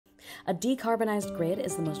a decarbonized grid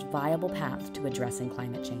is the most viable path to addressing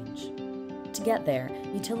climate change. To get there,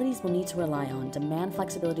 utilities will need to rely on demand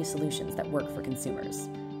flexibility solutions that work for consumers.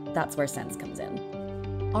 That's where Sense comes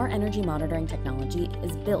in. Our energy monitoring technology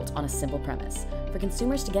is built on a simple premise. For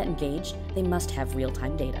consumers to get engaged, they must have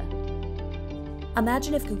real-time data.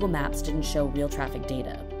 Imagine if Google Maps didn't show real traffic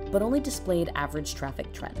data, but only displayed average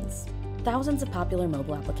traffic trends. Thousands of popular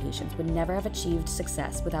mobile applications would never have achieved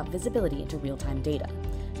success without visibility into real-time data.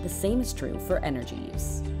 The same is true for energy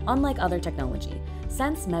use. Unlike other technology,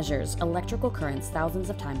 Sense measures electrical currents thousands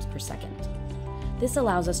of times per second. This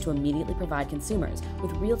allows us to immediately provide consumers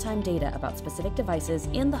with real-time data about specific devices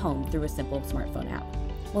in the home through a simple smartphone app.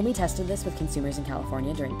 When we tested this with consumers in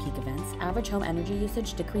California during peak events, average home energy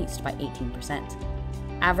usage decreased by 18%.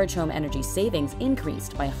 Average home energy savings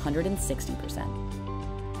increased by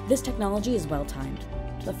 160%. This technology is well-timed.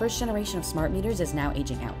 The first generation of smart meters is now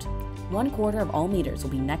aging out. 1/4 of all meters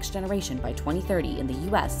will be next generation by 2030 in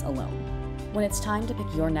the US alone. When it's time to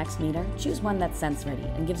pick your next meter, choose one that's Sense ready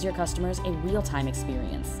and gives your customers a real-time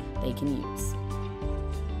experience they can use.